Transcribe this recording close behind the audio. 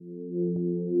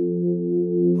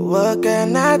What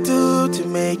can I do to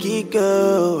make it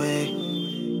go away?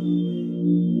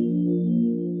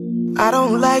 I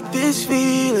don't like this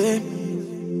feeling.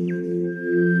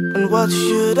 And what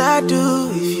should I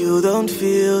do if you don't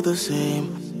feel the same?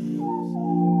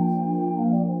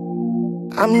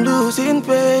 I'm losing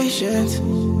patience,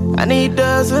 and it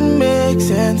doesn't make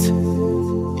sense.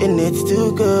 It needs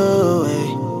to go away.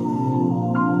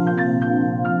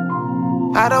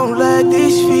 I don't like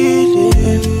this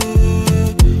feeling.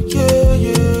 Yeah,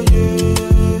 yeah, yeah,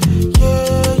 yeah,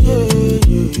 yeah,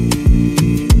 yeah.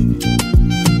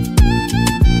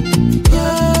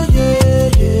 Yeah, yeah,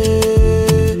 yeah,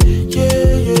 yeah,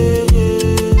 yeah, yeah,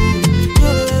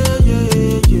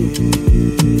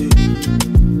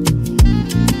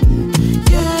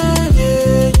 yeah,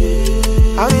 yeah,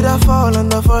 yeah. How did I fall in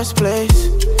the first place?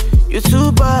 You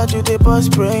too bad, you did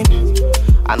bust brain.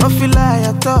 I don't feel like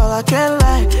at all, I can't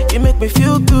lie. You make me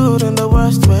feel good in the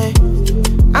worst way.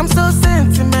 I'm so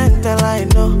sentimental, I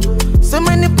know. So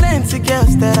many plenty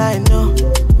girls that I know,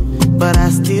 but I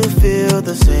still feel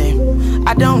the same.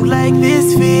 I don't like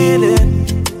this feeling.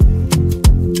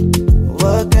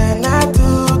 What can I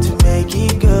do to make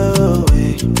it go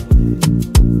away?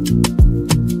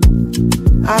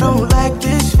 I don't like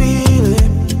this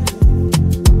feeling.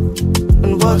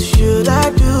 And what should I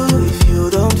do if you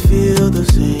don't feel the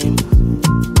same?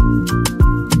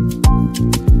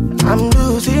 I'm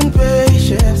losing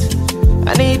patience,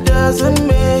 and it doesn't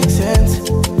make sense.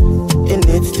 It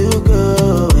needs to go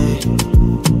away.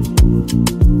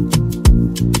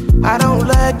 I don't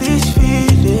like this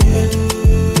feeling.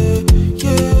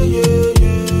 Yeah, yeah, yeah,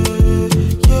 yeah,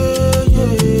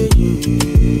 yeah, yeah.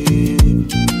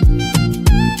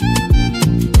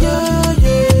 Yeah,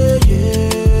 yeah, yeah,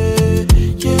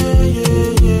 yeah, yeah,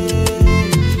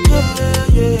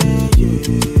 yeah, yeah, yeah.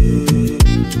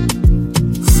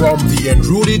 From the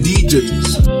Unruly DJs.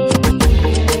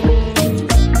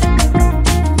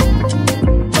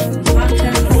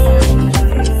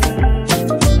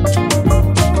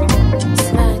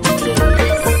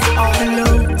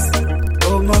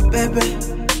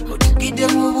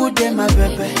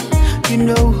 You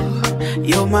know,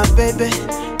 you're my baby.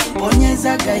 My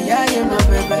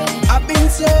baby.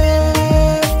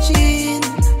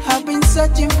 I've been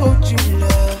searching for true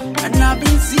love, and I've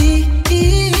been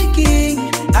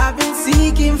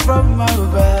seeking from my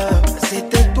above.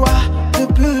 C'était toi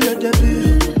depuis le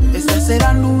début, et ça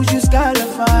sera nous jusqu'à la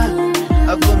fin.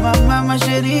 Avec ma maman, ma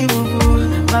chérie,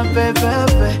 ma bébé,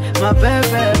 ma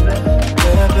bébé,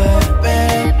 bébé,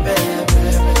 bébé,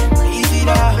 easy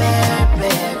da,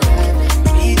 bébé,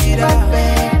 easy da,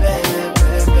 bébé,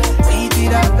 easy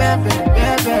da, bébé,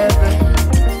 bébé,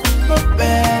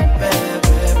 bébé,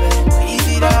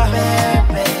 easy da,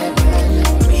 bébé,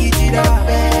 easy da,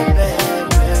 bébé,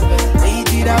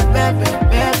 easy da, bébé,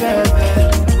 bébé.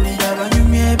 Kundaba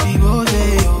nyumye bigoze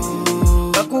yo,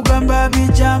 bakugamba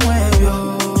bijamwe yo.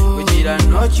 Kujira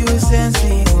no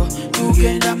chusensigo,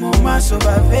 tugenda mu maso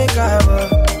bavekabo.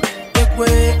 Ekwe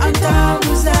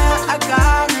antabuza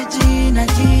akame jina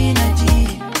jina ji.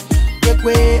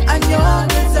 Ekwe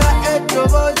anyongeza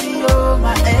etobozi yo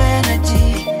my energy.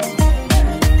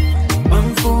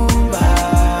 Bamfumba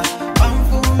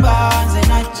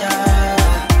zenacha.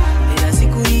 Ila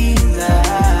sikuinza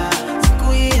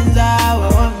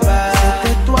wawamba.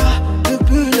 C'était toi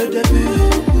depuis le début,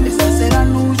 et ça sera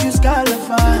nous jusqu'à la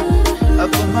fin.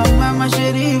 Avec ma maman, ma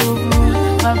chérie,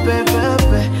 ma bébé,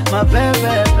 ma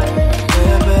bébé.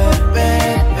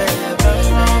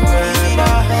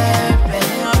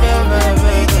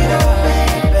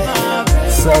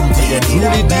 From the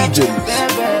Unruly DJs.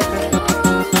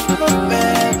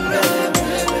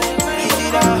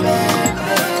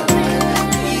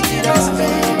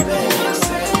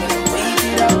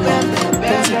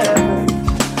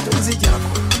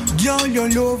 Girl, your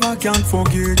love I can't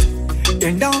forget,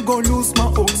 and I'll go lose my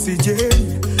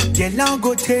oxygen. Girl, I'll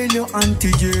go tell your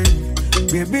auntie Jane.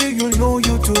 Baby, you know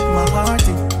you took my heart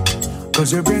in.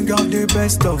 Cause you bring out the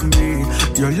best of me.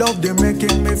 Your love, they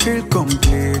making me feel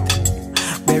complete.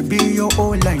 Baby, you're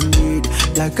all I need.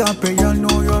 Like a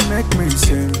piano, you make me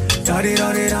sing.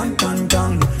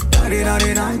 Da-di-da-di-dun-dun-dun.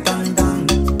 Da-di-da-di-dun-dun-dun.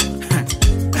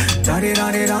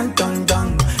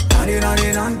 Da-di-da-di-dun-dun-dun.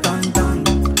 Da-di-da-di-dun-dun-dun.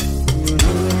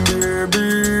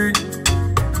 Baby,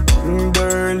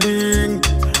 darling,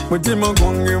 mutima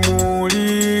kwange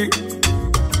muli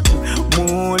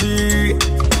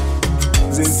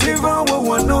Siva what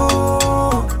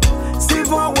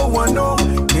one know.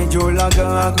 Need you like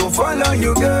I go follow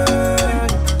you girl.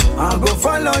 I go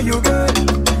follow you girl.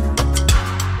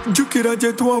 Jukira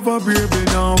je tuava baby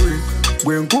nawe.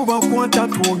 When kuba kwanta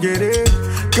tuongere.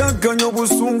 Kakanyo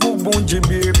busungu bunji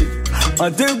baby.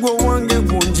 Ategwa wange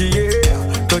bunji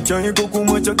yeah. Kachai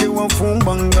kukumacha ke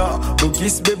wafumbanga.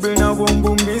 Ukis baby na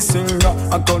wambu misinga.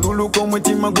 Akalulu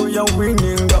komutima goya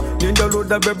winninga. Linda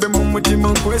loda baby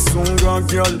mumutima kwesunga.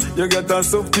 Girl, you got a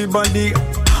softy body.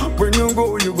 When you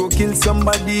go kill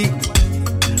somebody.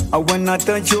 I wanna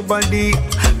touch your body.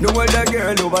 No other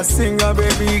girl over singer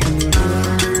baby.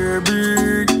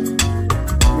 Baby,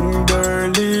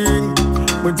 darling.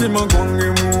 Mutima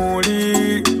gonge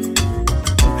mori,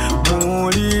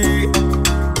 mori.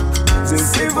 Say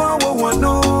Siva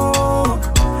wano,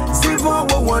 Siva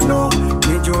wano.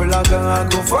 Need you like I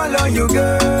go follow you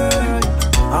girl, I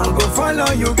go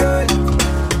follow you girl.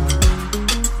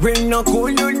 When I call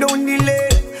you don't delay.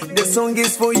 The song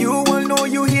is for you, I know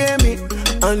you hear me.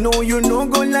 I know you no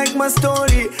go like my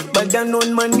story, but down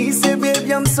on my knees say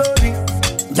baby I'm sorry.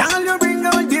 Y'all you bring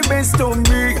out the best of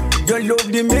me. Your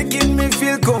love they making me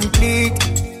feel complete.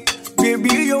 Baby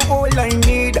you're all I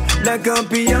need. Like a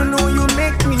piano you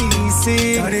make me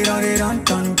sing.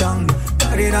 Da-di-da-di-dun-dun-dun,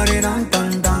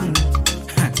 da-di-da-di-dun-dun-dun,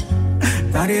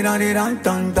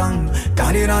 da-di-da-di-dun-dun-dun,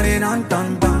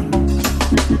 da-di-da-di-dun-dun-dun.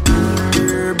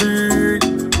 Baby,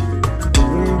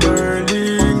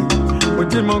 darling,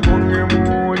 mutima gonge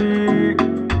mori,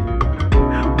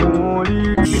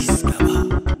 mori.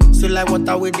 So like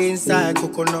water with the inside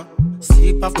coconut.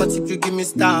 Sip after tip, you give me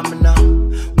stamina.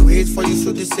 Wait for you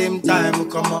so the same time will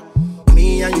come up.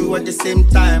 Me and you at the same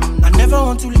time. I never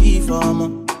want to leave, mama.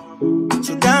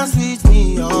 So dance with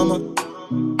me, mama.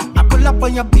 I pull up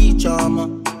on your beach, mama.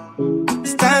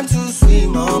 It's time to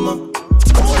swim, mama.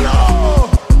 Oh, no.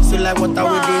 So like water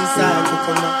with the inside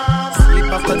coconut.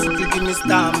 Sip after tip, you give me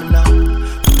stamina.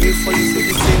 Wait for you so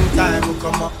the same time will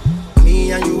come up.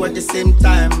 Me and you at the same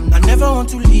time. I never want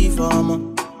to leave, mama.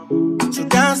 So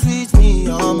dance with me,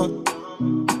 mama.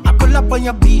 I pull up on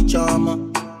your beach, mama.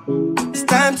 It's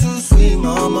time to swim,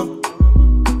 mama.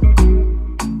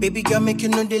 Baby girl, make you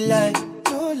know the lie.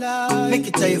 No lie. Make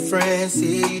it tell your friends,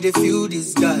 say they feel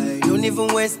this guy. Don't even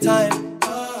waste time.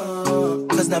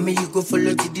 Cause now me you go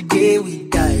follow till the day we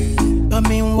die. But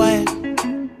meanwhile,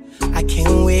 I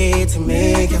can't wait to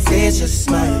make your face just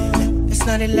smile. It's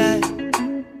not a lie.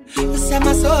 You set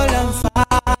my soul on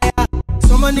fire.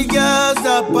 So many girls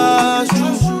that pass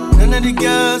through. None of the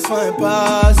girls find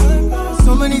pass you.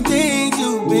 So many things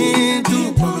you've been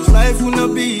through. Promise life will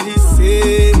not be the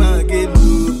same again.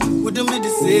 Wouldn't be the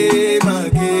same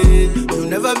again. You'll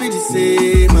never be the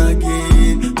same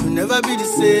again. You'll never be the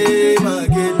same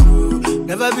again.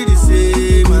 Never be the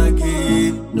same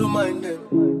again. Don't mind them,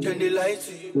 can they lie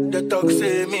to you? The talk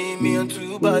say me I'm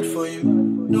too bad for you.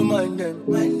 Don't mind them,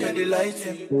 can they lie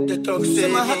to you? The talk say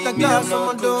my heart a glass,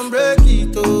 someone don't break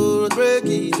it, oh, break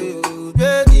it, oh,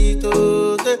 break it,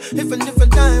 oh. If a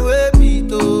different time, we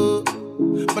beat, oh.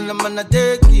 Man, I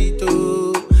take it,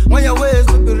 oh. When your ways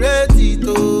will be ready,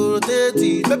 oh, rotate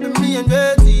it. Baby, me and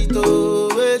wait it, oh,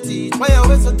 wait it. When your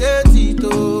ways rotate it,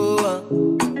 oh.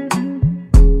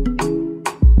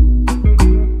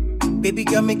 Baby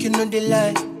girl, make you know the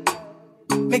lie.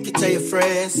 Make it tell your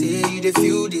friends, say you they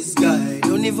feel this guy.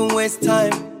 Don't even waste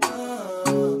time.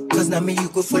 Cause now me you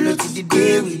go follow till the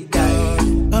day we die.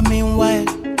 But meanwhile,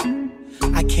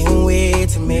 I can't wait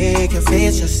to make your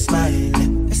face just smile.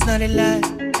 It's not a lie.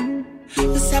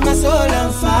 You set my soul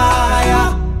on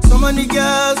fire. So many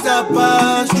girls that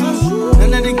pass through.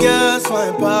 None of the girls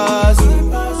find pass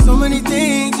you. So many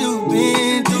things you've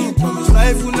been through. Promise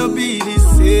life will not be the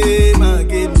same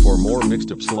again. For more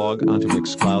mixed ups, log onto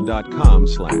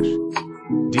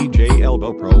mixcloud.com/DJ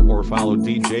Elbow Pro or follow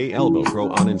DJ Elbow Pro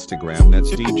on Instagram.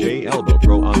 That's DJ Elbow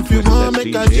Pro on Twitter. That's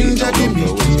DJ Elbow Pro.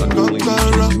 It's unruly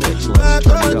mix. Let's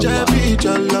turn it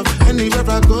up. Anywhere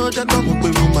I go, they come up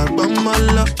with my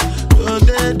love. So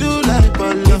they do like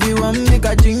ball. If you want make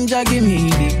a ginger, give me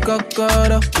the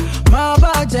cocoa. My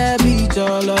body beat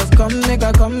all us. Come make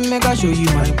a show you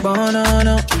my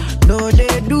banana. No,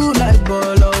 they do like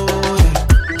bolo.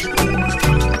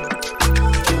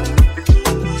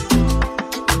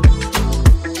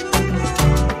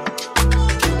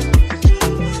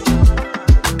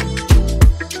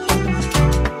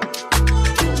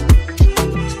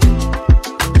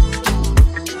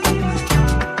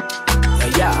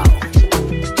 Yeah.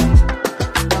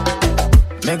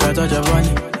 Make a touch upon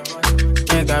it.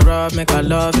 Make a rub, make a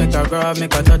love, make a grab,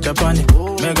 make a touch upon it.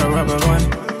 Make a rub upon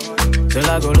it. Till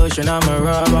I go lotion, I'ma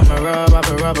rub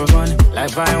upon it.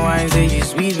 Like fine wine, say you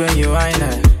sweet when you wine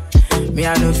it. Me,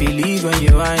 I know feel leave when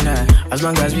you wine it. As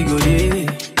long as we go there,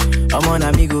 I'm on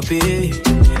a me go pay.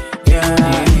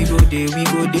 Yeah, we go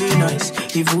day nice.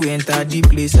 If we enter the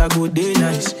place, I go day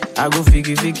nice. I go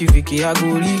fiki, I go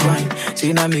rewind.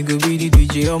 Say now me go be the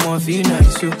DJ, I'ma feel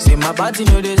nice. So say my party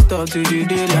no they stop to the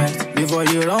daylight. Before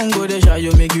you run, go the shot,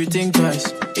 you make you think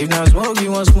twice. If not smoke,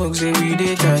 you want smoke, say we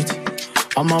day tight.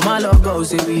 On my love go,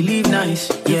 say we live nice.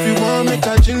 Yeah. If you want make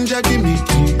a ginger, give me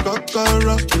tea,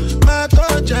 kokoro. My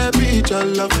touch, I beat your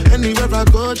love. Anywhere I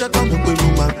go, just come up with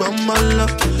my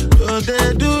love. So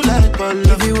they do like Polo.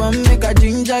 If you want make a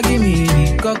ginger, give me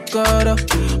the kokoro.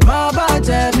 My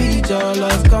body beat your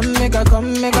love. Come make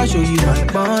a show you my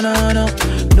banana.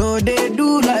 No, they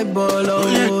do like Polo.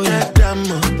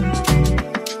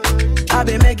 I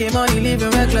been making money,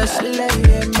 living reckless.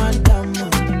 Madam.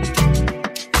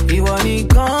 Ìwọ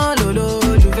nìkan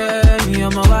lolólùfẹ́ mi,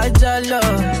 ọmọ wa jálọ.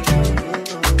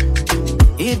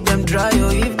 If them try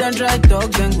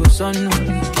talk, then go sọnù.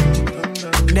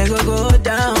 Then go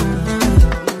down.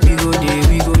 We go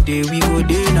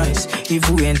day nice. If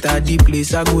we enter the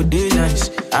place, I go day nice.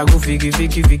 I go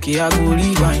fiki, I go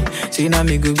rewind. Say now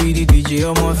me go be the DJ,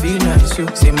 I'ma feel nice. So,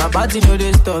 say my party no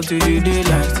they stop to the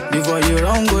daylight. Before you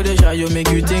run, go the shot, you make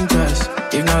you think twice.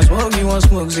 If not smoke, you want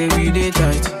smoke, say we day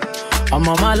tight. I'm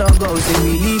on my logo, say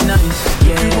we live nice,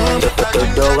 yeah.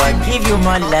 Dodo, I give you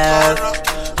my love.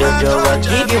 Dodo, I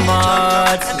give you my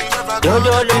heart.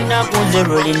 Dodo, luna kunze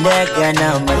rolling leg and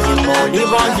I'm a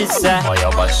live on this side. Oh, yeah,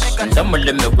 boss. And I'm gonna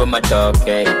let me go my talk,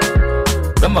 eh.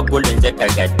 Come on, go and take a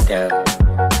get.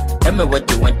 Tell me what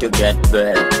you want to get,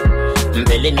 bird.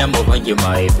 Mbele na mwanji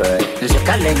maiba.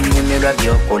 Nzikale nyimi love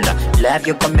your cola. Love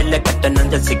you come like a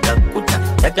tananda sikakuta.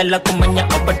 Dagala kumanya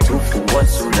abatufu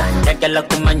wasula. Dagala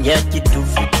kumanya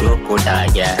kitufu chokola,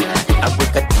 yeah.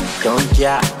 Abuka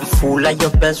titonja. Fool like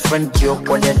your best friend,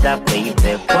 chocolate, baby.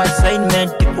 What's I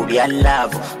meant to be a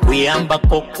love? We amba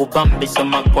koko bambi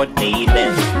sama kote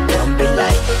ile. Don't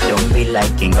be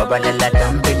like King Abalala,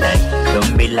 don't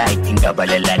be like King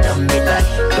Abalala,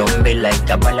 don't be like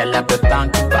Abalala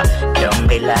Bebankuba. Don't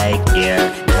be like, yeah.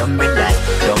 Don't be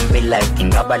like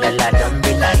King Abalala.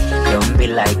 Don't be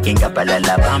like King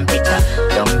Abalala Bampita.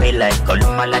 Don't be like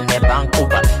Kolumala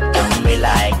Nebankuba. Don't be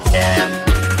like them.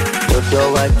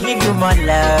 Dodo, I give you my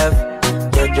love.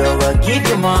 Dodo, I give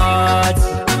you my heart.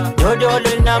 Dodo,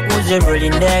 luna kuze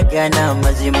rolling neck and I'm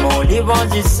a zimo. Live on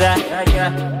this side.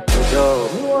 Dodo,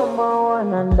 you are my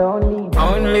one and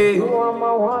only. You are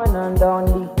my one and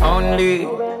only.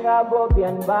 Bobby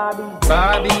and Bobby.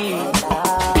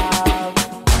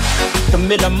 To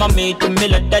me la mommy, to me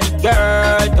la daddy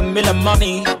girl, to me la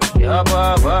mommy. Yeah,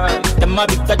 boy. To my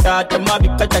big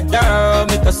girl,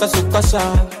 make us a sukasa.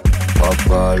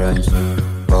 Balance,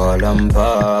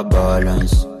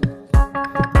 balance.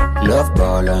 Love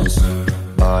balance,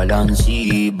 balance.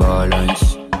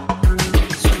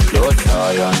 Lord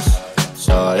science.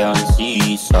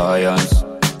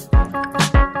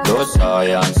 Lord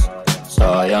science.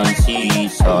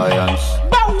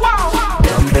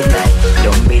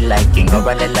 Don't be like King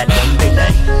Abalala,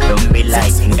 don't be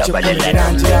like King Abalala,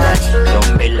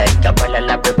 don't be like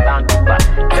Abalala Bebankuba,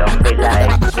 don't be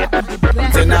like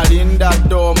Tena linda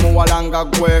domu walanga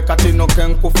gwe katino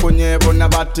kenkufunye bona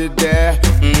batide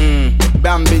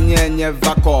Bambi nyenye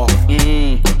vako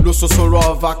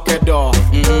Lususuro vakedo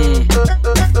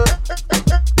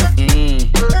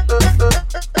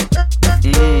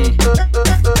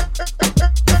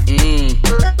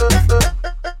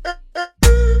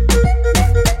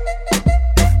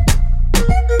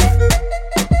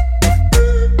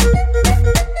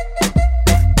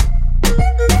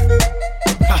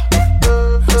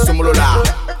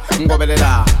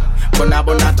Ngobelela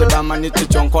Bonate bamaniti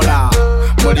chonkola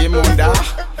Muri munda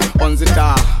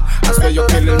Onzita I swear you're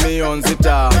killing me on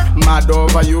zita Mad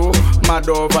over you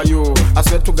I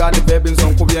swear to God the baby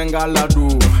nson kubienga ladu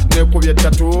Nekubye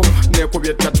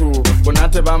tatu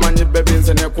Bonate bamanyi baby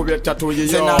nse nekubye tatu Yiyo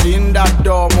Zena linda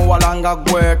domu walanga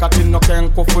gwe Katino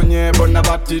kenkufunye bona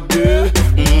batide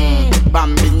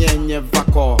Bambi nyenye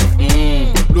vako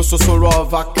Lususuro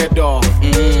vakedo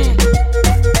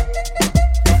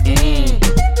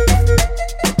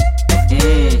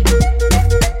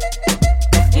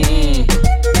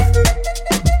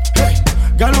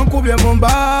Galon kubye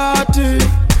mumbati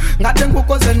Ngate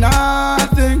ngukoze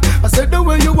nothing I said the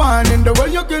way you want and the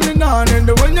way you're killing on and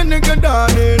the way you nigga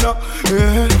down in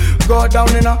yeah. Go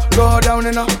down in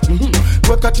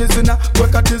Work at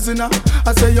tizina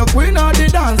I say you're queen of the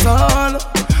dance hall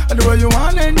and the way you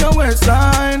want in your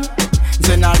waistline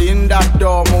Zena linda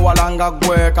domu walanga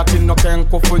gwe Katino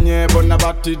kenkufunye bona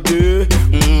batide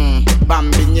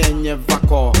Bambi nyenye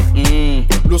vako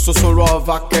Lususuro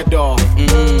vakedo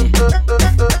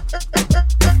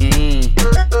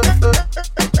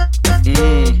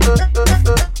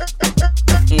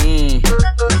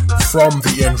From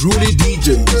the Unruly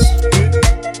DJs.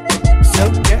 So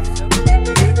yeah,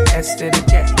 S to the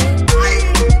K.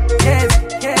 Yes,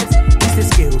 it's the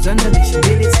skills on the mission.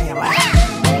 Did it see how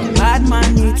bad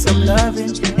man needs some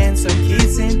loving and some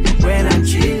kissing when I'm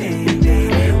chilling,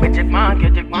 baby. We take man,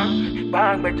 get it man,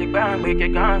 bang, we take bang, we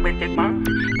take bang, we take bang,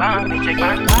 bang, we take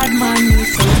bang. Bad man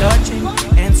needs some touching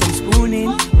and some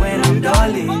spooning when I'm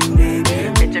darling,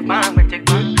 baby. We take man, we take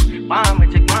bang, bang, we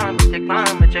take bang, we take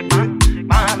bang, we take bang,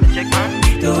 bang, we take bang.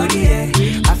 Story, yeah,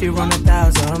 I feel run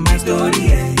 1,000 my story,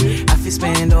 yeah. I feel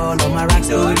spend all of my racks,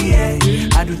 story, yeah.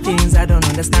 I do things I don't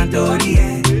understand, story,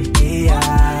 yeah.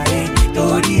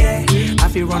 Story, yeah. I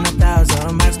feel run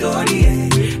 1,000 my story, yeah.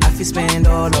 I feel spend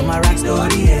all of my racks,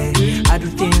 story, yeah. I do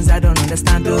things I don't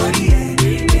understand, story, yeah.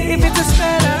 If it's a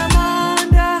spell I'm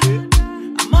under,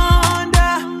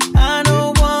 I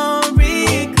don't want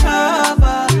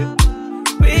recover, yeah.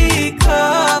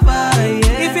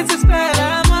 If it's a spell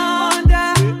I'm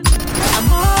under,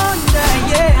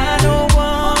 yeah. I don't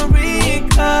want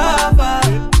recover,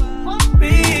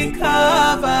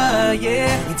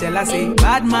 yeah. You tell I say,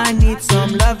 bad man needs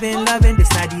some loving. This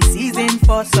not the season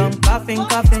for some coughing.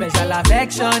 Special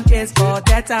affection is for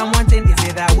that I'm wanting. Is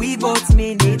it that we both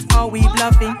mean it or we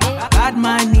bluffing? Bad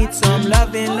man needs some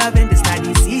loving. This not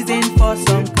the season for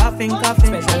some coughing.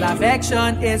 Special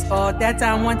affection is for that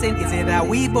I'm wanting. Is it that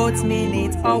we both mean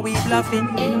it or we bluffing?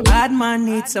 Bad man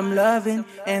needs some loving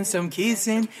and some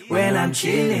kissing when I'm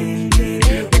chilling.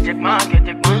 Get it man,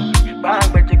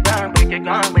 bang, break it down, break it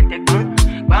down, break it down.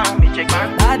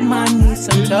 Bad man needs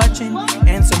some touching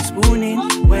and some spooning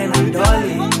when I'm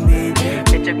darling, baby.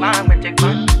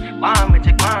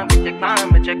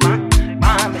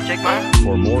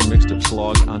 For more mixtapes,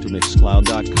 log onto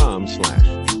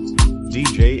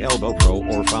mixcloud.com/DJ Elbow Pro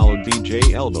or follow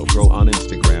DJ Elbow Pro on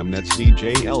Instagram. That's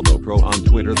DJ Elbow Pro on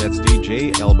Twitter. That's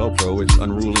DJ Elbow Pro. It's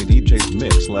Unruly DJs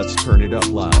Mix. Let's turn it up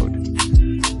loud.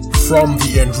 From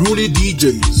the Unruly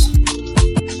DJs.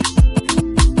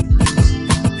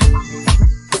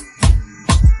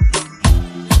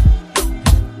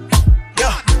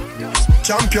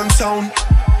 Champion sound,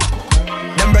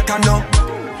 them better know.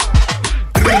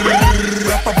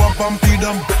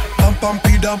 Rap-a-pam-pam-pidam,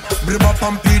 pam-pam-pidam,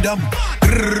 bribba-pam-pidam.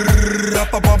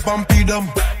 Rap-a-pam-pam-pidam,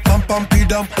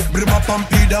 pam-pam-pidam,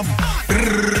 bribba-pam-pidam.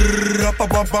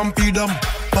 Rap-a-pam-pam-pidam,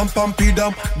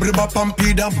 pam-pam-pidam,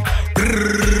 bribba-pam-pidam.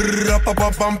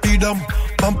 Rap-a-pam-pam-pidam,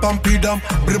 pam-pam-pidam,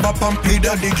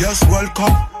 bribba-pam-pidam. The girls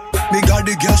welcome, me got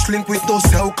the girls link with those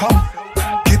welcome.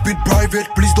 Keep it private,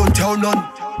 please don't tell none.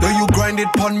 When you grind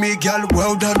it pon me, girl,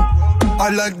 well done. I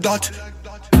like that.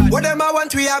 What them I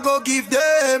want, we a go give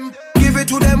them. Give it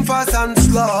to them fast and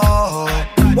slow.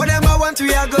 What them I want,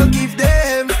 we a go give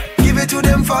them. Give it to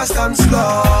them fast and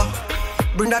slow.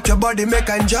 Bring that your body, make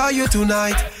I enjoy you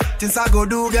tonight. Things I go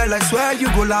do, girl, I swear you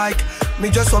go like.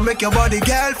 Me just want make your body,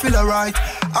 girl, feel alright.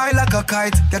 I like a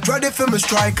kite, get ready for me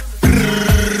strike.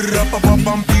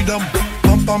 Rap-a-pam-pam-pidam,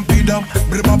 pam-pam-pidam,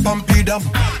 bribba-pam-pidam.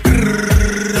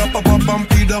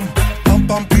 Rap-a-pam-pam-pidam,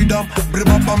 pam-pam-pidam,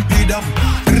 bribba-pam-pidam.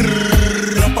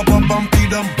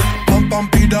 Rap-a-pam-pam-pidam,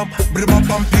 pam-pam-pidam,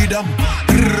 bribba-pam-pidam.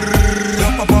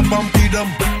 Rap-a-pam-pam-pidam,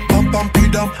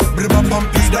 pam-pam-pidam,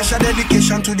 bribba-pam-pidam. Special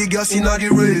dedication to the girls in the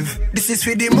rave. This is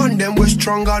for the man, them we're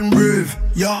strong and brave.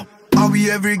 Yeah, how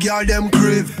we every girl them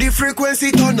crave. The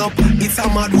frequency turn up, it's a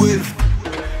mad wave.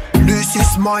 This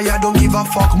is my I don't give a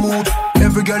fuck mood.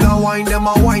 Every girl I wine, them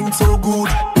I wine so good.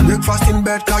 Breakfast in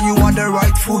bed, cause you are the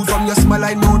right food. From your smile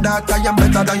I know that I am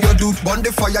better than your dude. Burn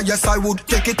the fire, yes I would.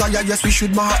 Take it higher, yes we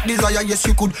should. My heart desire, yes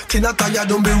you could. Clean a tire,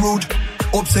 don't be rude.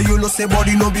 Up say you know say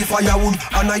body no be firewood.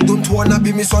 And I don't wanna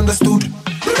be misunderstood.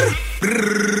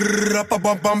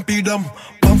 Rap-a-pam-pam-pidam,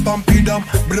 pam-pam-pidam,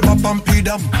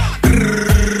 bribba-pam-pidam.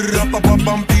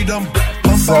 Rap-a-pam-pam-pidam,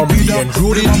 From the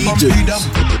Unruly DJs.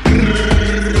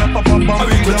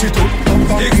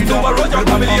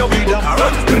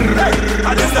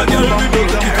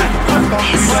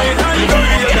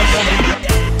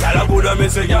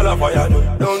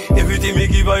 Everything me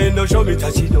give her in the show me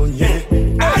touch it down, yeah.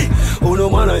 Hey, oh no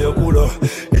man, you're cooler.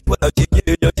 It's what I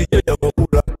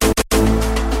cooler.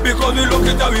 Because we look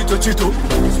at how we touch it up.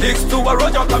 Sticks to a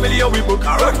Roger Camellia, we book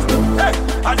a rock. Hey,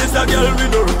 and this a girl we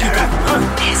know keep it.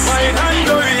 My hand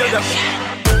don't hear them.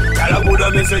 Y'all good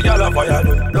and me say y'all fire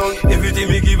down. Everything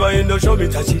me give her in the show me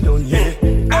touch it down, yeah.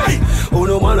 Hey, oh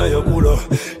no man, you're cooler.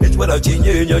 It's what I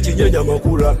chinye,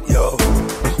 cooler, yo.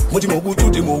 Mutima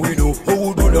buchuti mu wido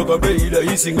Udu na kabela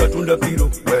isinga tunda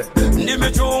pilo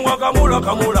Ndime chungwa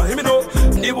kamula Himino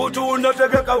Nibutunda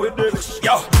tegeka with them.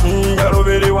 Yo, girl,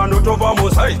 really want to top on my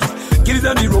side. Kill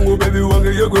them the wrong, baby, one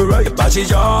get you go right.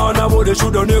 Pachijana, but they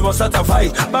should never start a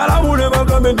fight. But I will never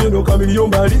come in, you know, come in your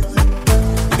body.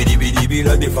 Bidi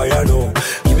like the fire, no.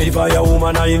 Give me the fire,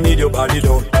 woman, I need your body,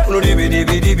 though. No,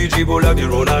 bidi, dribble like the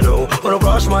Ronaldo. Wanna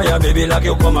crush my hair, baby, like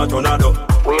you come a tornado.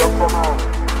 We have come on.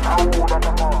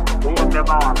 We have them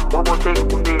on. What will take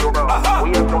to be, you know? We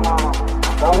have come on.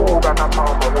 We have come on.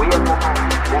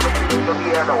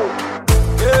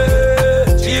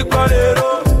 Chicalero,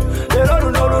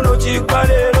 no,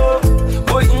 chicalero,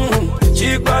 boy,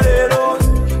 chicalero,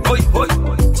 boy,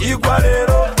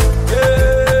 chicalero,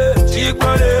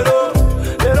 chicalero,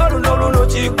 no,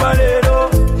 chicalero,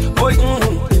 boy,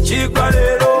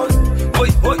 chicalero, boy,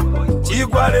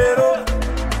 chicalero.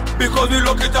 Because we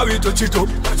look it up with a chito.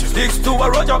 Sticks to a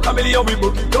Roger Chameleon, we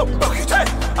book it up.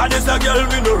 And it's a girl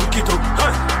we know it up.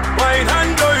 Wine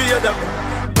and go, yeah.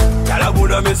 Gala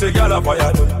Buddha me say gala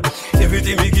fire done.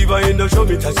 Everything we give her in the show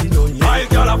me touch it on. My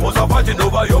gala post a fighting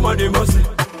over your money mercy.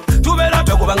 Tu bela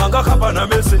toko banganga kapa na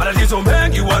mesi. But it's so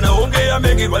mengi wana ongea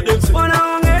mengi wa demsi. Wana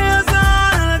ongea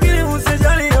sana kili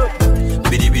usijali yo.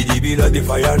 Bidi like the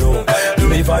fire no. To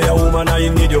me fire woman I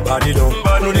need your body no.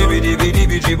 No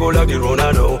bidi dribble like the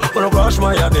Ronaldo. Wanna crush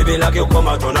my hair baby like you come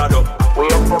a tornado. We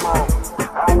have come on.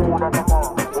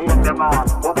 We have them on.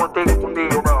 What will take to be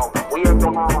you know. We have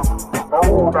come on.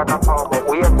 Oh, that I'm talking.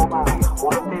 We have come on.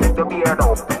 What will take to be you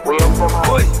know. We have come on.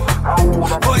 We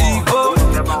have come on. We have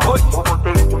come on. What will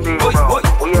take to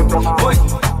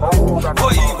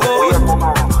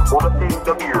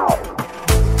be you know.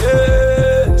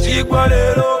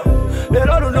 Chicalero,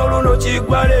 no,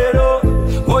 chicalero,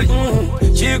 boy,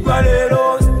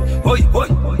 chicalero, boy,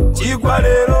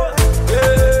 chicalero,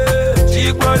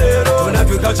 chicalero. Don't have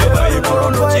you got your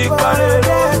Bible, no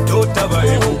chicalero, don't have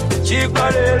Bible,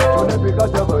 chicalero. Don't have you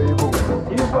got your Bible.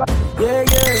 Yeah,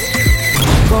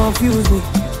 confuse me.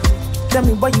 Tell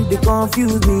me why you they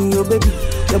confuse me, oh baby.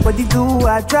 Your body too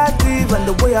attractive, and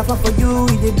the way I fall for you,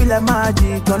 it be like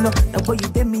magic. Oh no, the way you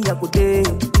take me, I go day.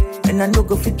 And I no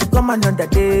go fit to come another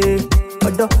day.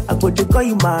 Although I go to call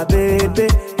you my baby.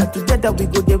 And together we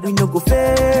go there, we no go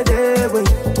fade away.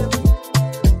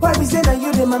 Why be say that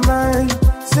you in my mind?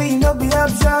 Say you no be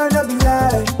option, no be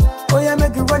lie. Oh yeah,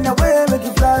 make you run away, make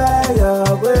you fly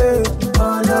away.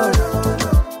 Oh no.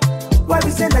 Why be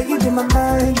say that you in my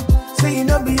mind? Say you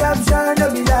no be option, no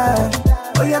be lie.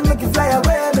 Oh yeah, make you fly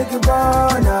away, make you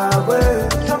run away.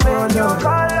 So make you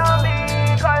call on me.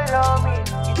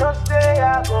 Just say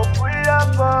I go pull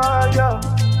up on you.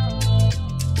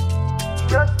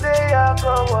 Just say I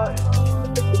go what?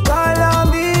 Call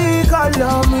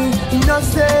on me.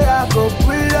 Just say I go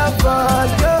pull up on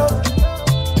you.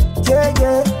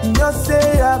 Yeah. Just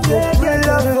say I go pull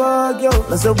up on you.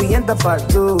 Now so we enter part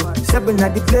 2. Stepping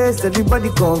at the place, everybody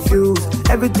confused.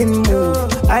 Everything move.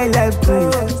 I like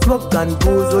to smoke and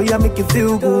booze. Oh yeah, make you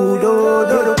feel good.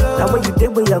 Oh. Now when you day,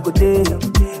 where I go day.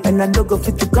 And I no go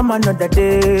fit to come another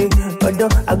day. Although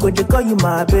I go to call you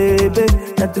my baby.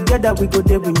 Now together we go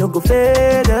there, we no go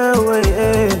fade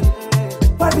away.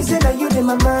 Why be say that you in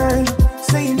my mind?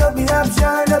 Say you no be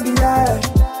option, no be lie.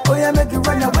 Oh yeah, make you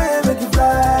run away, make you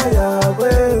fly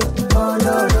away. Oh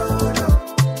no.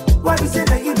 Why be say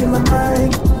that you in my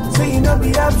mind? Say you no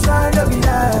be option, no be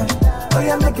lie. Oh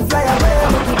yeah, make you fly away,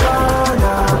 make you run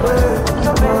away.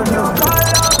 Oh no.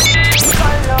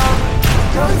 Call on.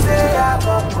 Don't say I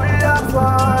go pull up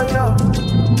for you.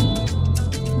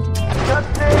 Don't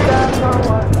say I go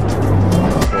what?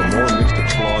 For more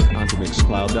Mixed Blog onto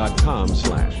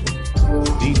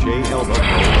mixcloud.com/DJ Elbow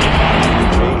Pro.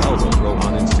 DJ Elbow Pro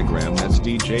on Instagram. That's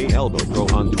DJ Elbow Pro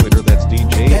on Twitter. That's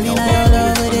DJ Elbow Pro.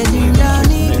 Let's turn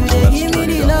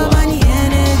it up live.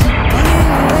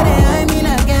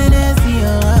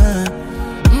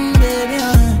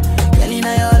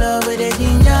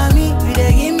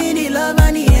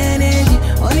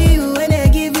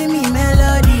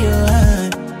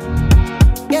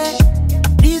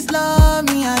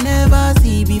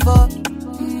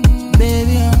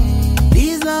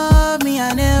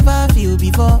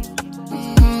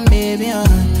 Baby,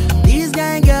 this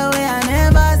kind girl way I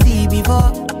never see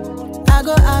before. I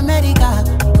go America,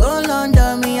 go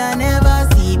London, me I never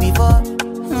see before.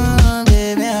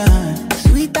 Baby,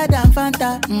 sweeter than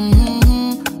Fanta,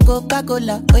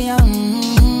 Coca-Cola, oh yeah,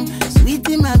 sweet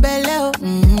in my belly, oh.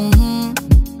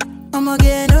 I'ma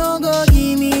get no go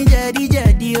give me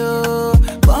jetty, oh.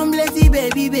 Come bless you,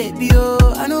 baby,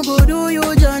 oh. I no go do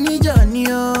you Johnny,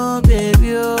 oh,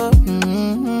 baby, oh.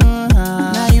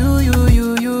 Now you,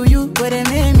 what they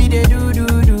made me they do.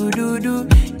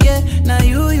 Yeah, now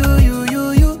you,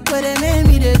 what they made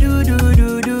me they do.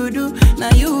 Now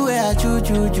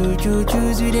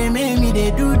choose you, they make me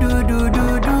they do. I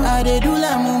they do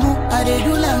la mumu, I they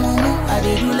do la mumu, I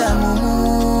they do la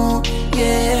mumu.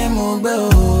 Yeah, mugbo.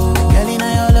 Girl, in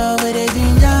your love, where they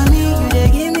ginger me, you they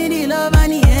give me the love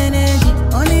and the energy.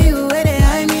 Only you where they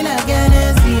hide me like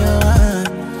Hennessy,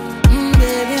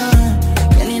 baby,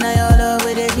 Girl, in your love,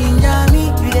 where they ginger me,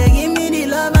 you they give me the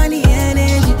love and the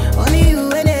energy. Only you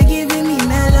where they giving me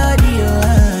melody,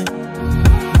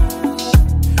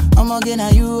 I'm again now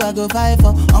you I go fight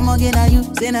for. I'm again now you,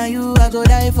 say now you I go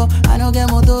die for. I don't get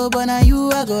motor, but now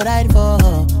you I go ride for.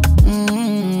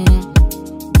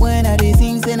 When I they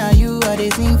sing, say now you I they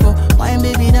sing for. Wine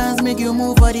baby dance, make you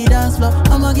move for the dance floor.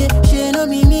 I'm again, she know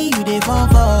me, you they fall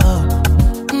for.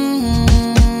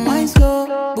 Wine slow,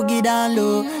 boogie down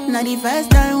low. Now the first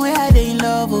time where I they in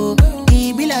love, oh.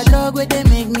 It be like drug where they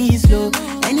make me slow.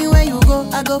 Anywhere you go,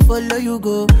 I go follow you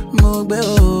go. Mogbe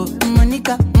oh,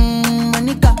 Monica,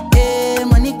 Monica, hey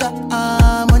Monica,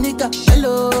 Monica,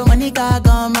 hello Monica,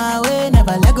 come my way,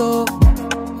 never let go.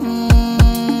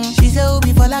 She say oh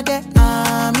before like me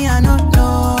I know,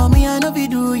 me I know we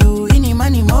do you any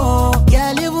money more.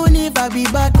 Girl, even if I be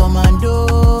bad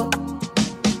commando.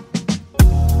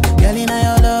 Girl, in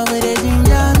your love where they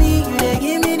ginger me, you they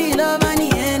give me the love and the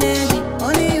energy.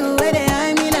 Only you where they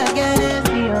hide me like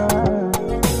Hennessy,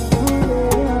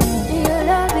 You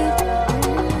love it,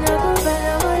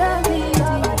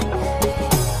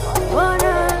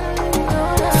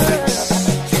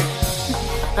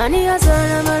 Ani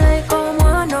asana malaika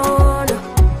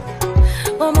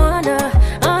omwana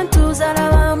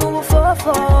antuzala mu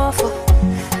fofofo.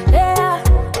 Yeah,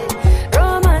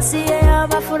 romance ya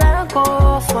bafuranko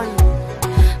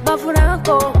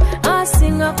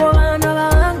asinga ko bana ba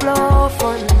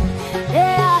anglophone.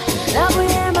 Yeah,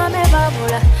 labuye mame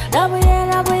babula,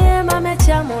 labuye mame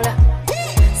chamula.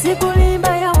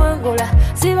 Sikulimba ya wangula,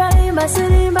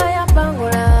 sirimba ya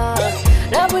pangula.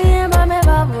 Labuye mame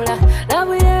babula,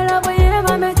 labuye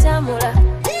mame chamula.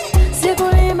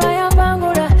 Sikulimba ya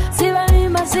pangula,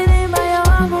 sirimba ya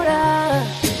wangula.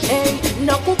 Hey,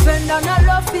 nakupenda na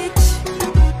love it,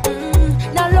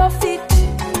 na love it.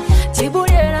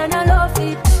 Chibuyera na love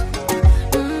it,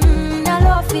 na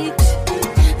love it.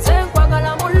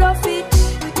 Senkwagala mu love it,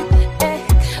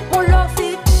 mu love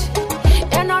it.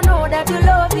 And I know that you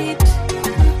love it,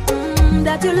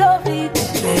 that you love it.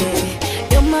 Hey,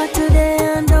 you're my today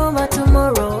and all my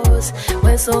tomorrows.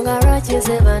 When songa rachi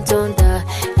se vantonda,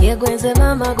 yegwenze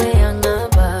mama gwe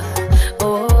yangaba.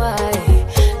 Oh I,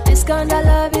 this kind of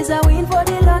love is a win for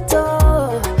the lotto.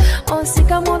 On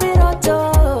sika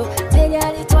mobiroto,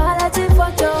 teyali twala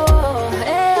tifoto.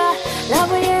 Eh,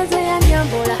 labuyenze ya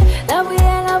nyambula,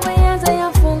 labuyenze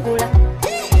ya fungula.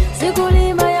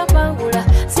 Sikulima ya pangula,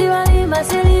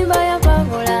 sirimba ya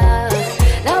pangula.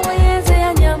 Labuyenze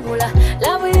ya nyambula,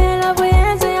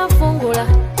 labuyenze ya fungula.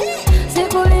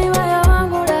 Sikulima ya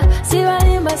pangula,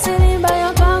 sirimba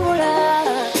ya pangula.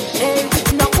 Eh,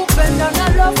 nakupenda na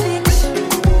love it,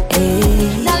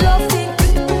 na love it.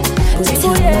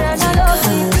 Chibuyera na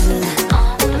love it,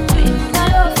 na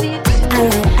love it.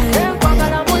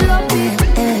 Senkwagala mu love it,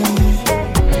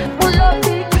 mu love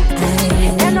it.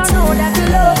 And I know that you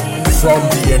love it. From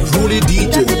the Unruly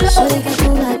DJs. Olika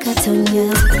kuba katonya,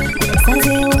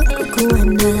 saze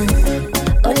wakukuwana.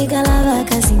 Olika lava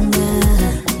akasinga.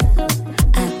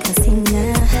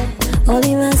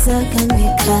 Olimasa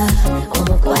kameka,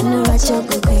 omukwano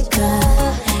lwachoko kweka.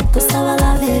 Kusaba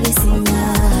love ebisinga.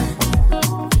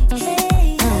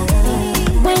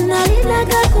 When I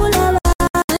linaga kulaba,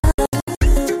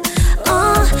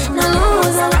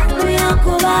 naloza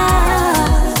kuyakuba.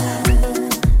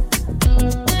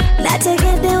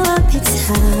 Nategede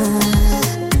wapita,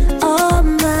 oh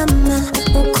my.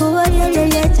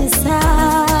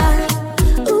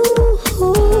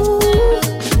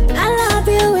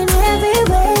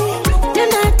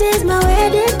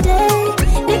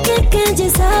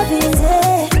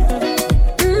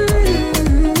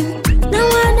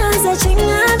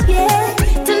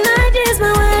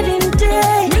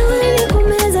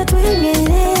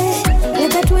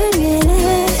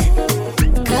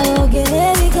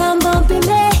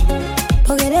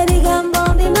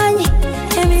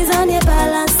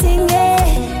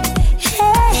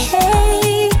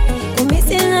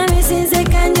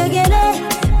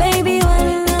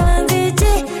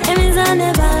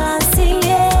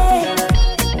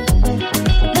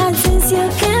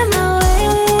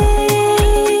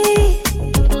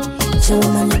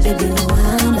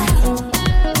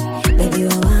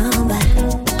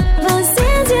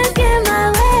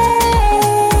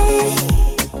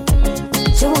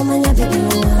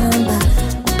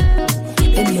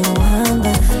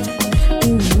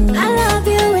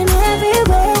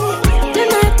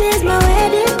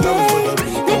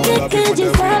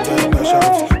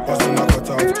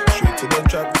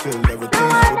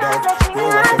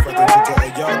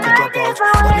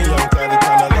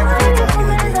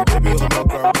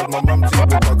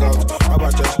 out. How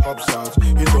about just hops out?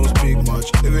 You don't speak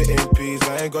much. If it ain't peace,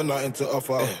 I ain't got nothing to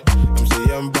offer.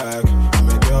 MCM back.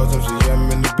 My girls,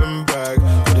 MCM in the bin bag.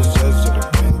 For the sets of the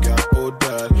pen, got old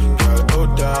dad. Got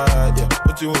old dad, yeah.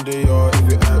 Put you in the yard if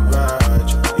you act right.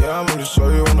 Yeah, I'm gonna show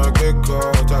you when I get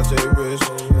caught. I take risks,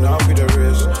 now I'll be the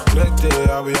risk. Next day,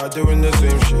 I'll be out doing the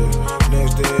same shit.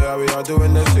 Next day, I'll be out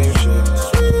doing the same shit.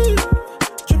 Sweet,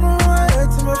 dripping my head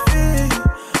to my feet.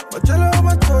 My jello on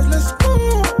my toes, let's go.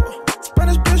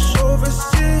 Spanish bitch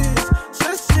overseas,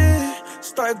 sexy.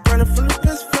 Started grinding from the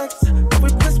piss flex. Now we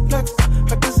piss flex,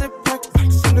 had the zip pack.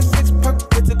 Send a six pack,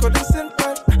 get to go to send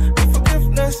back. No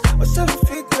forgiveness, or 7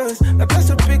 figures. Now that's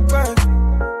a big bag.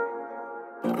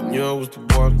 I knew I was the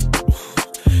one.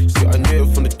 See, I knew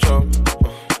it from the jump.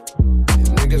 These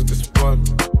niggas get spun,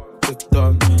 get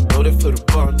done. Know they feel the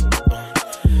bun.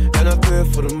 And I do it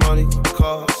for the money,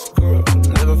 cars, girl,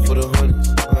 never for the honeys.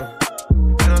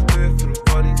 And I do it for the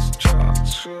bunnies,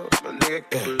 chops, my nigga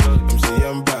get the love.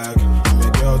 MCM back, my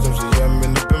girls, MCM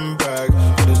in the bin bag.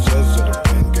 For the sets of the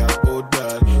pen, got old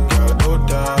dad,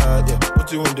 yeah. Put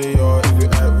you in the yard if you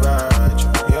act right.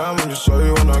 Yeah, I'm gonna show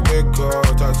you when I get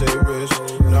caught. I take risks,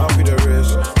 now I'll be the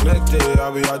risk. Next day,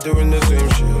 I'll be out doing the same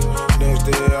shit. Next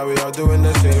day, I'll be out doing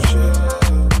the same shit.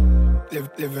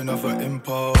 Living off an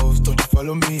impulse, don't you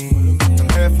follow me? I'm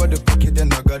here for the cookie,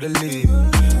 then I gotta leave. I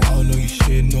don't know you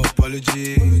shit, no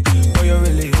apology. But you're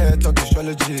really here talking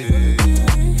astrology.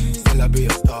 Still I be a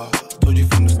star, told you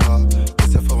from the start.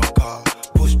 This is for my car,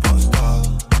 push past star.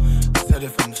 Said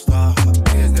it from the start,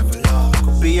 players never lie.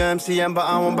 Could be a MCM, but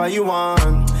I won't buy you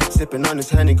one. Sipping on this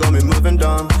Henny, got me moving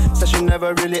dumb. Said she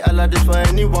never really allowed this for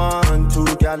anyone.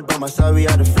 2 gal by my side, we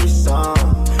had a free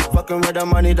song. Fucking with the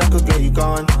money that could get you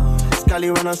gone.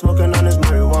 Scally when I'm smoking on this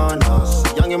marijuana.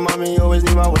 Young and mommy always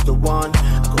knew I was the one.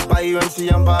 I could buy you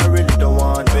MCM, but I really don't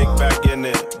want. Big bag in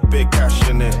it, big cash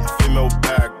in it. Female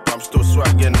bag, I'm still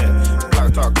swagging it.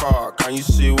 Black top car, can you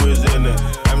see who's in it?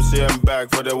 MCM bag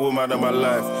for the woman of my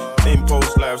life. Ain't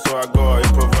post life, so I gotta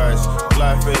improvise.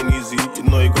 Life ain't easy, you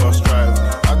know you gotta strive. I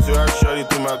had to add Shorty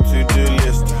to my to-do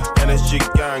list. NSG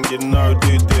gang, you know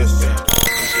do this.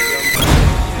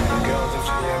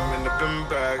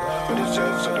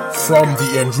 From the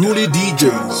Unruly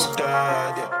DJs.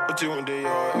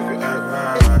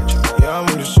 Yeah, I'm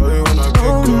gonna show you when I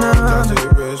get good. I'll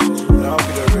take risks, now I'll be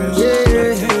the risk.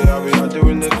 I'll be out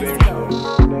doing the same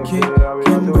shit.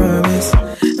 Can't promise.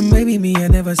 And maybe me, I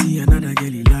never see another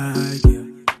girlie like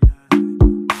you.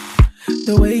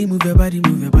 The way you move your body,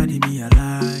 me, I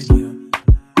like you.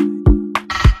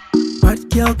 But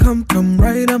girl, come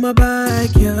right on my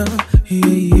back, yeah.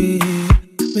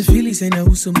 Me feel it, say now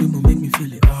who's some people make me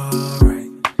feel it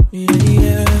alright.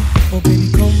 Yeah. Oh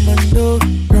baby, commando,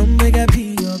 come make a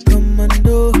be your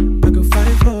commando. I go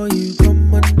fight for you,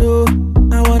 commando.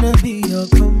 I wanna be your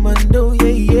commando,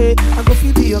 yeah. I go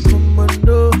feel be your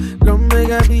commando, come make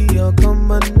a be your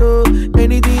commando.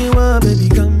 Anything you want, baby,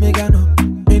 come make a know.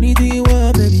 Anything you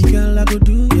want, baby, girl, I go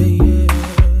do, yeah.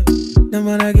 Them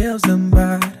other girls, them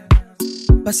bad,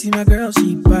 but see my girl,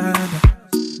 she bad.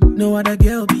 No other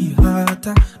girl be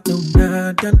hotter, no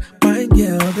nothing. My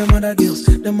girl, them other girls,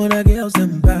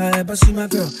 them bad. But see my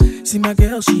girl,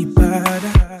 she bad.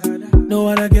 No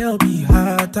other girl be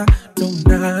hotter, no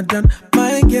nothing.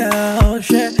 My girl,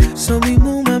 shit. So me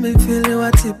move, me feeling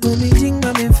what it. Put me jing,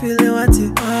 me feeling what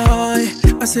it. Oh,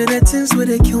 I say the things where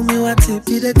they kill me what it.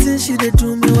 Be the things she they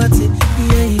do me what it.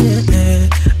 Yeah.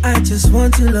 I just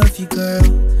want to love you, girl.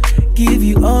 Give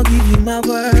you all, give you my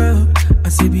world. I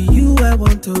say be you, I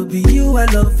want to be you, I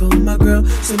love you, my girl.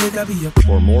 So make I be your.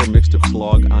 For more mixed ups,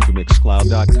 log onto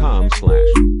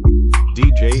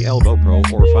mixcloud.com/DJ Elbow Pro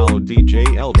or follow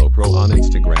DJ Elbow Pro on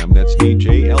Instagram. That's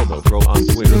DJ Elbow Pro on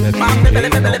Twitter. That's DJ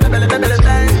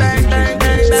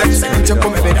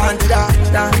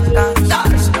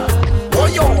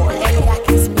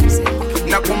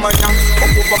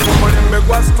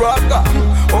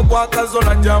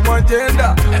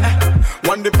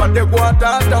Wandipate kwa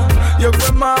tata,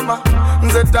 yekwe mama,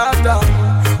 nze tata.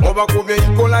 Obakubye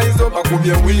equalize,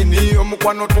 obakubye wini.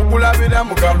 Omukwano tukulabira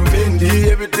mu galubindi.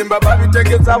 Ebitimba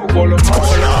babitegeza bukolo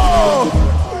molo.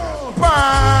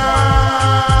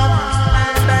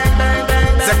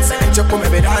 Zekse kome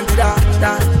berandira.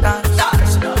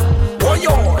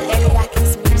 Oyo.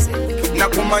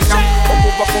 Nakumanya,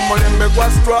 okuva ku mulembe gwa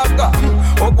struggle.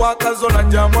 Okwakazola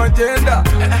jamu agenda.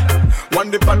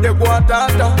 Wandipate kwa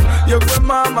tata, yekwe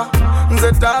mama,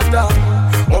 nze tata.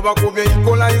 obakubye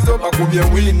ikolaizo bakubye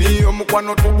wini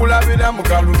omukwano tukulabira mu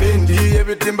galubindi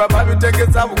ebitimba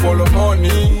babitegeza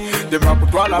bukolomoni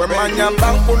demakutwala wemanya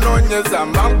mbankunonyeza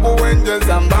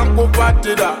mbankuwenjeza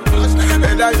mbankupatira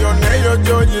era yoneyo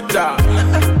gyoyita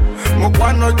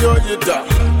mukwano gyoyita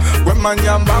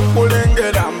wemanya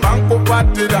mbankulengera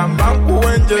mbankupatira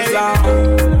mbankuwenjeza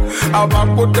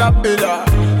abakutabira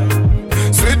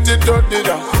sweet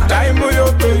todira time yo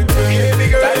baby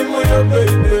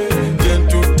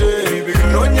gentute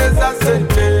nonyeza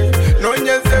sente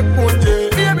nonyeze kunje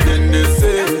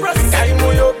ndese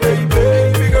time yo baby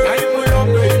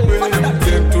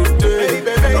gentute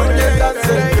nonyeza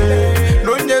sente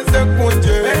nonyeze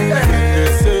kunje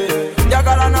ndese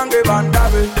njagala nange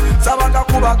bandabe sabaka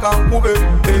kubaka nkube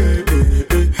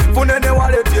funene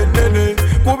waletie nene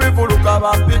kubivuluka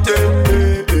bampite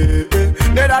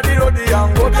nera dirodi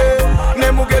yangobe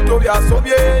ne mugeto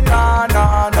byasobye na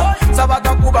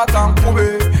sabaka kubaka nkube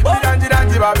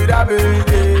birangirangi babirabe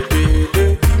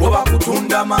oba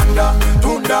kutunda manda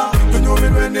tunda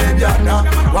tunyumirwe nebyana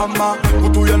wama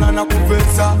kutuyana na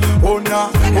kuvesa ona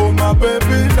oma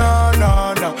baby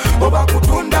na oba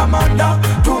kutunda manda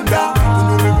tunda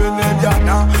tunyumirwe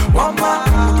nebyana wama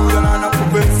kutuyana na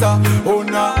kuvesa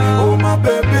ona oma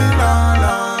baby na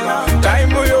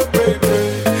time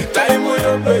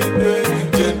yo baby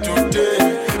gentute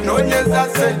nonyeza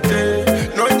sente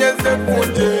nonyeze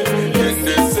kunje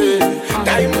ndese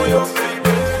time yo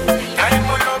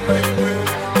baby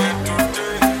gentute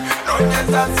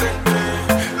nonyeza sente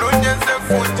nonyeze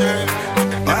kunje.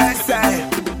 I say,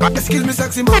 excuse me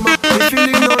sexy mama, me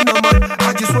feeling no man.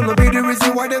 I just wanna be the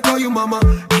reason why they call you mama.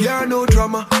 Yeah, no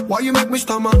drama, why you make me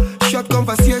stammer? Short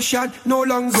conversation, no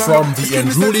long grammar. From the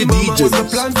Unruly DJs. What's the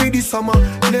plan for this summer?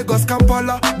 Lagos,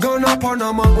 Kampala, Ghana,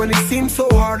 Panama. When it seems so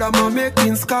hard, I'ma make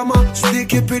things scammer. Still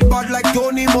keep it bad like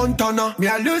Tony Montana. Me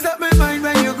I lose up my mind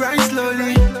when you grind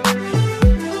slowly.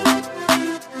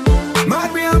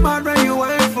 Mad me, I'm mad when you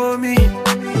wait for me.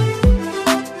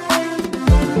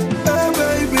 Hey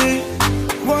baby,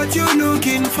 what you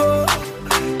looking for?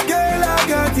 Girl, I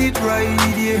got it right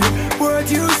here. What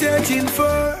you searching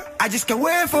for? I just can't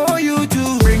wait for you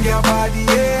to bring your body,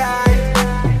 yeah.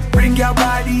 Bring your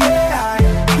body, yeah.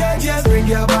 Yeah, just bring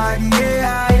your body,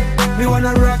 yeah. Me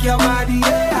wanna rock your body,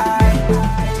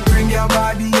 yeah. Bring your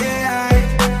body,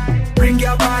 yeah. Bring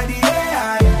your body,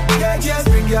 yeah. Yeah, just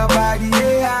bring your body,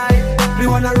 yeah. Me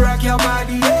wanna rock your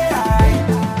body, yeah.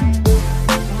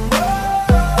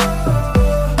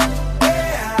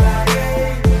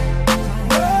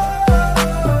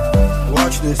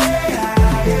 This.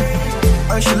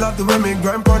 And she love the way me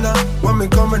grind on her. When me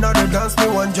coming out the dance, me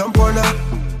one jump on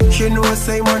her. She know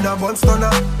say man a bun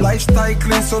stunner. Lifestyle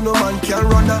clean so no man can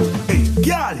run her. Hey,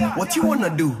 girl, what you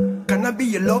wanna do? Can I be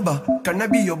your lover? Can I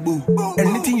be your boo?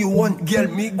 Anything you want, girl,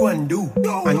 me go and do.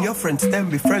 And your friends, them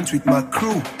be friends with my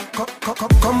crew.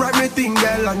 Come ride me thing,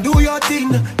 girl, and do your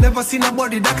thing. Never seen a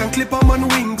body that can clip on man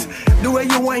wings. The way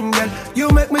you whine, girl, you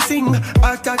make me sing.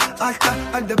 Alta,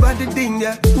 and the body thing,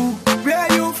 yeah. Ooh.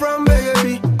 Where you from,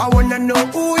 baby? I wanna know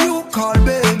who you call,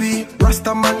 baby.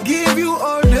 Rasta man give you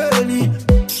all daily.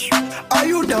 Are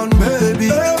you down, baby?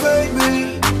 Hey,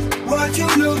 baby, what you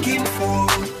looking for?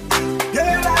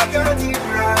 Girl, I got it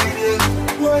right here.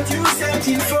 What you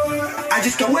searching for? I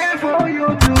just can't wait for you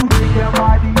to bring your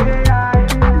body,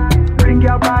 yeah. Bring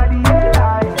your body,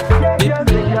 yeah. Yeah,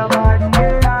 bring your body,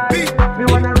 yeah. We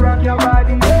wanna rock your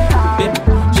body, yeah.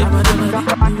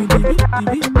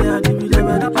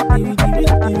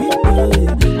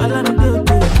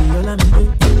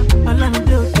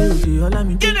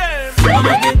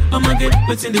 I'ma get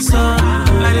what's in the sun.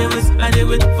 I did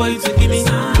wait for you to give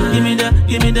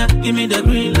me the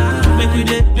green light.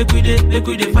 Make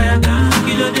we the fire.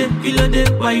 Kilo day,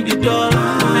 why you the door?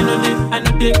 I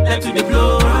know they like to the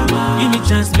floor. Give me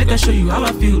chance, make I show you how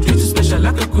I feel. Treat you special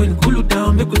like a queen, cool you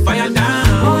down, make we fire down.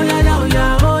 Oh yeah, oh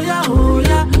yeah, oh yeah, oh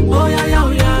yeah, oh yeah,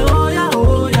 oh yeah, oh yeah,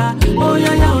 oh yeah, oh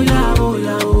yeah, oh yeah, oh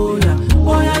yeah, oh yeah,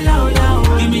 oh yeah, oh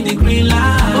yeah, give me the green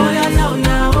light. Oh yeah, oh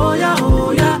yeah, oh yeah,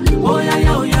 oh yeah, oh yeah,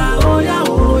 oh yeah, oh yeah, oh yeah,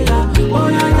 oh yeah,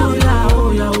 oh yeah,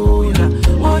 oh yeah, oh yeah,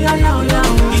 oh yeah, oh yeah,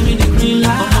 give me the green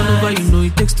light. Come on over, you know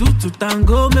it takes two to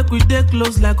tango. Make we dey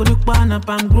close like Onukpan and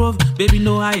Palm Grove. Baby,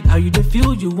 no hide, how you dey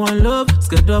feel? You want love?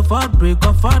 Scared of heartbreak,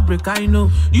 I know.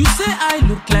 You say I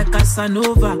look like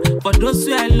Casanova. For those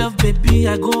who I love, baby,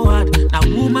 I go hard. Now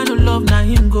woman who love, now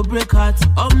him go break heart.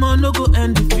 Oh man, no go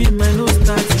end the film, I no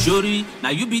start. Shori, now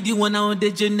you be the one on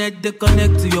the Janet. They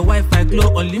connect to your Wi-Fi,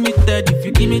 glow unlimited. If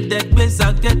you give me that base,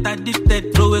 I'll get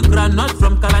addicted. Throw a granite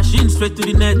from Kalashin straight to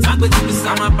the net. Agbeti bi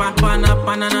sama papana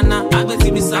panana.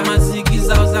 Agbeti bi sama zigi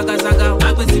zao zaga zaga.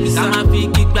 Agbeti bi sama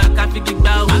fiki baka fiki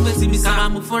bao.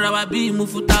 for our be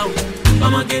move foot out.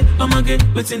 I'm again,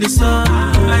 what's in the sun?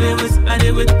 I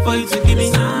did wait for you to give me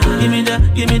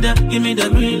the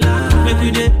green light. Make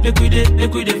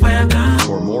we the fire down.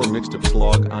 For more mixtapes,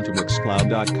 log onto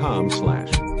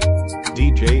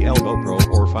mixcloud.com/DJ Elbow Pro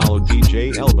or follow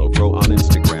DJ Elbow Pro on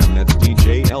Instagram. That's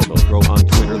DJ Elbow Pro on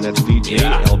Twitter. That's DJ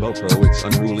Elbow Pro. It's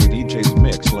Unruly DJ's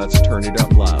mix. Let's turn it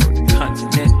up loud.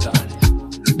 Continental.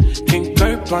 King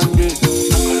Kirk on this.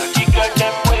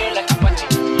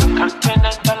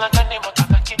 Continental and the name of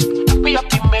Takaki. We have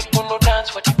to make no dance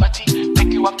for the party.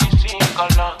 Make you have to sing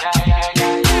along.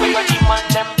 We got the man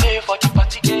them pay for the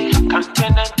party.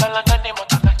 Continental and the name of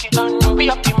Takaki. We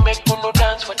have to make no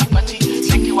dance for the party.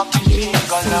 Make you have to sing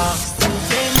along.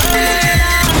 Say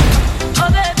murder, oh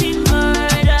baby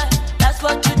murder. That's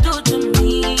what you do to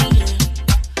me.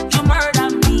 You murder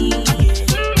me.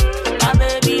 My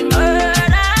baby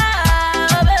murder,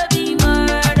 oh baby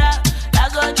murder.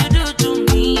 That's what you do to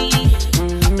me.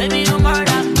 Baby, you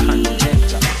murder me.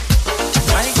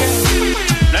 My girl,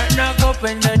 learn to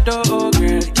open the door,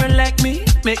 girl. You like me,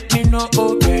 make me know,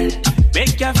 oh girl.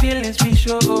 Make your feelings be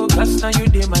sure, oh, cause now you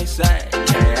dey my side.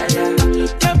 Yeah.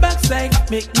 Your backside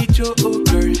make me show, oh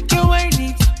girl. You ain't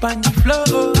it, pan the floor,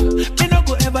 oh. Me no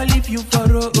go ever leave you for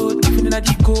road. Even in a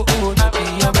deco, oh, I be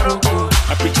a broke, oh.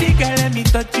 A pretty girl, let me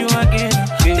touch you again.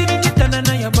 Didn't you turn on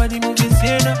your body moving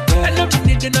sane? I love you,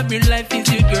 need to know your life is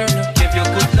your girl. Give your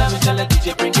good love, tell a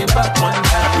DJ bring it back one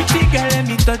time. A pretty girl, let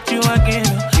me touch you again.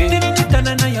 Didn't you turn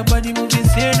on your body moving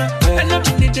sane? I love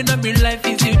you, need to know your life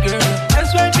is your girl.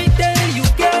 That's why me tell you,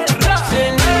 girl.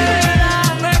 Say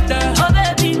murder, oh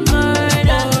baby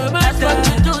murder. That's what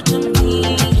you do to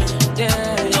me.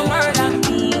 Yeah, you murder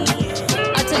me.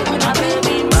 I take my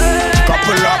baby murder.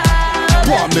 Couple up,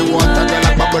 pour me water, girl,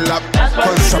 like bubble up.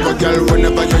 Cause I'm a girl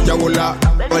whenever you jawula.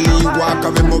 Only you walk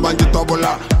away, move on the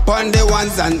tabula. Pon the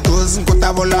ones and twos,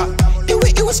 nkutabola. It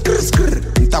was skr,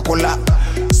 ntakola.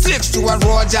 Six to a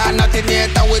Roger, nothing yet.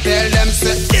 We tell them,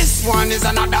 say, this one is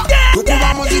another.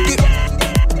 Tukuba muziki,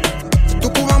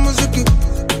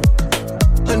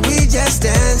 and we just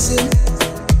dancing.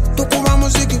 Tukuba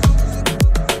muziki,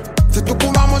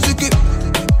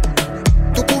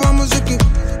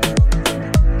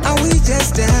 and we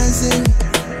just dancing.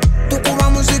 Tukuba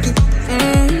muziki,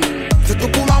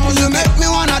 you make me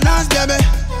wanna dance, baby.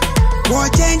 More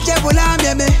change,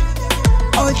 baby.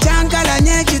 Oh, chankala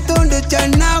nyeki tundu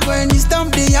chana when you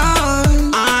stomp the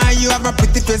yarn. You have a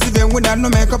pretty face even without no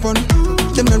makeup on.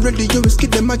 Them not ready, you risk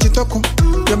it, them match it up.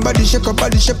 Your body shape up,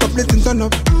 letting turn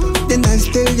up. Then I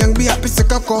stay young, be happy,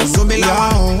 sick of course. So be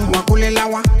lawa, wakule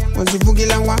lawa, ozivugi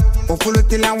lawa,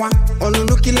 ofuluti lawa,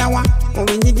 oluluki lawa,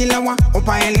 owinyigi lawa,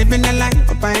 opa and living the life,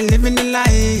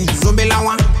 So be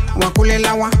lawa, wakule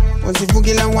lawa,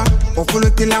 ozivugi lawa,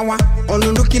 ofuluti lawa,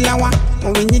 oluluki lawa,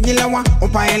 owinyigi lawa,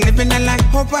 opa and living the life,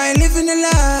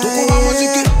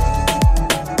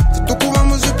 Tukuba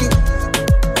muziki,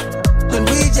 and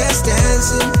we just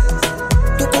dancing.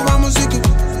 Tukuba muziki,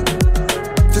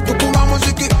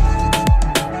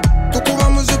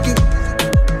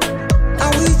 and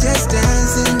we just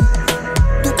dancing.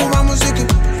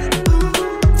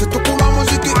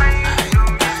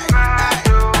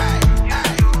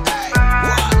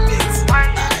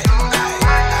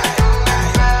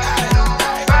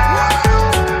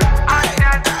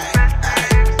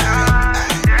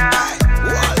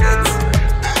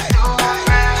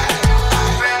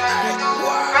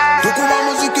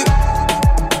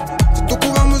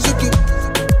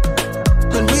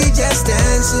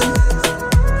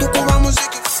 Tukuba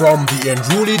muziki. From the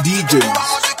Unruly DJs.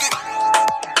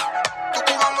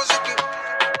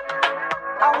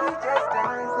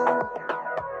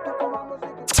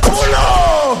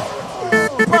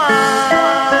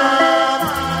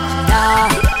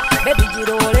 Baby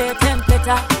girole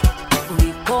tempeta,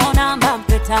 ulikona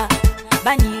mampeta,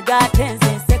 banyiga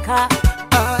tenze seka.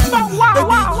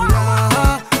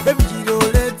 Baby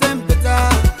girole tempeta,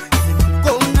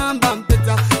 ulikona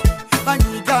mampeta,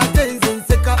 banyiga tenze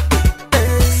seka.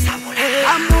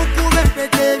 Amukube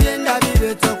pete byenda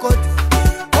bibe tokoti.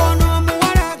 Ono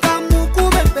muwala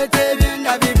kamukube pete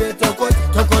byenda bibe tokoti.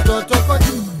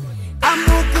 Tokoti.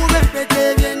 Amukube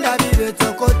pete byenda bibe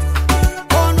tokoti.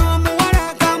 Ono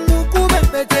muwala kamukube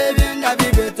pete byenda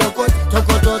bibe tokoti.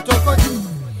 Tokoti.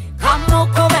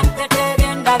 Kamukube pete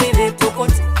byenda bibe tokoti.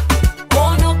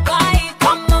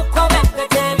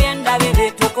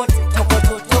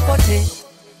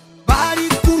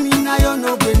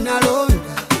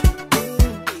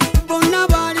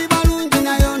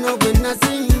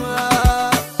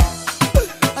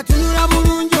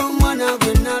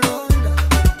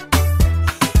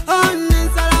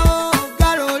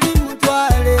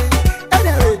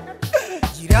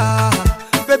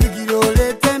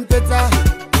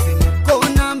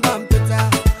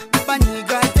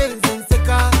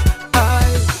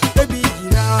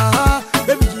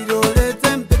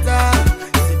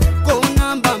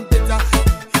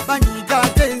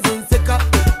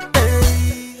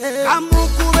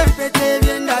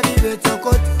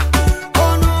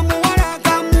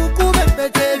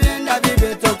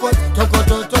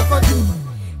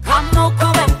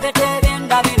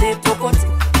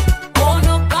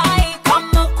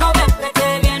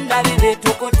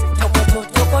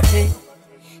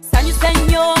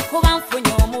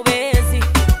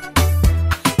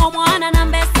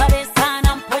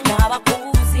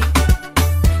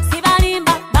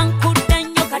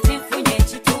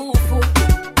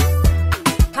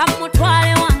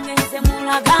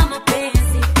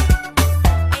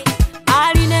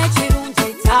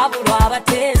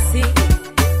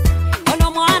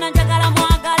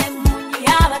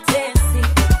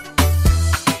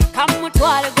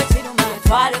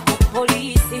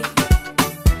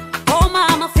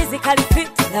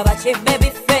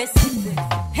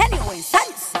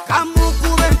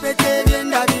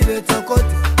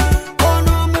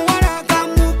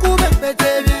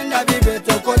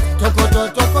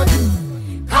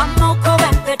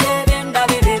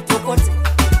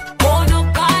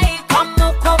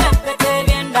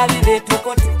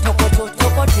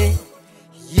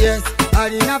 Yes,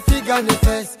 alina figure ne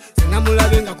face.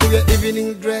 Sinamulabe nga kubye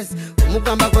evening dress.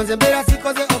 Mugamba konze mbera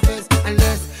sikoze offense.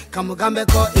 Unless kamugambe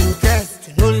ko in case.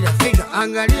 Tunulira figure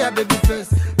angalia baby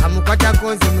face. Amukwata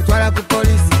konze mutwala ku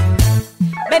police.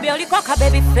 Baby olikoka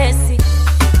baby face.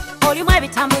 Olimwe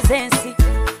bitambuze ensi.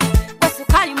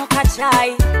 Wesukali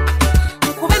mukachai.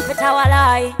 Mkube mpeta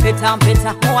walai. Peta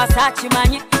mpeta muwasa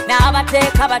chimanye. Na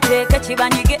abateka bateke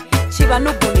chibanyige.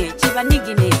 Chibanugune,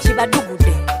 chibanigine,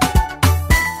 chibadugude.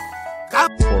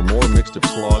 For more mixed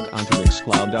ups log onto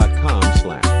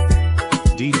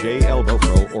mixcloud.com/DJ Elbow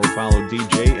Pro or follow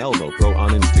DJ Elbow Pro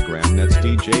on Instagram. That's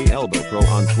DJ Elbow Pro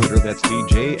on Twitter. That's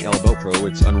DJ Elbow Pro.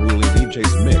 It's Unruly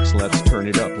DJ's mix. Let's turn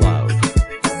it up loud.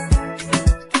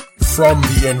 From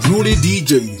the Unruly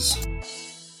DJs.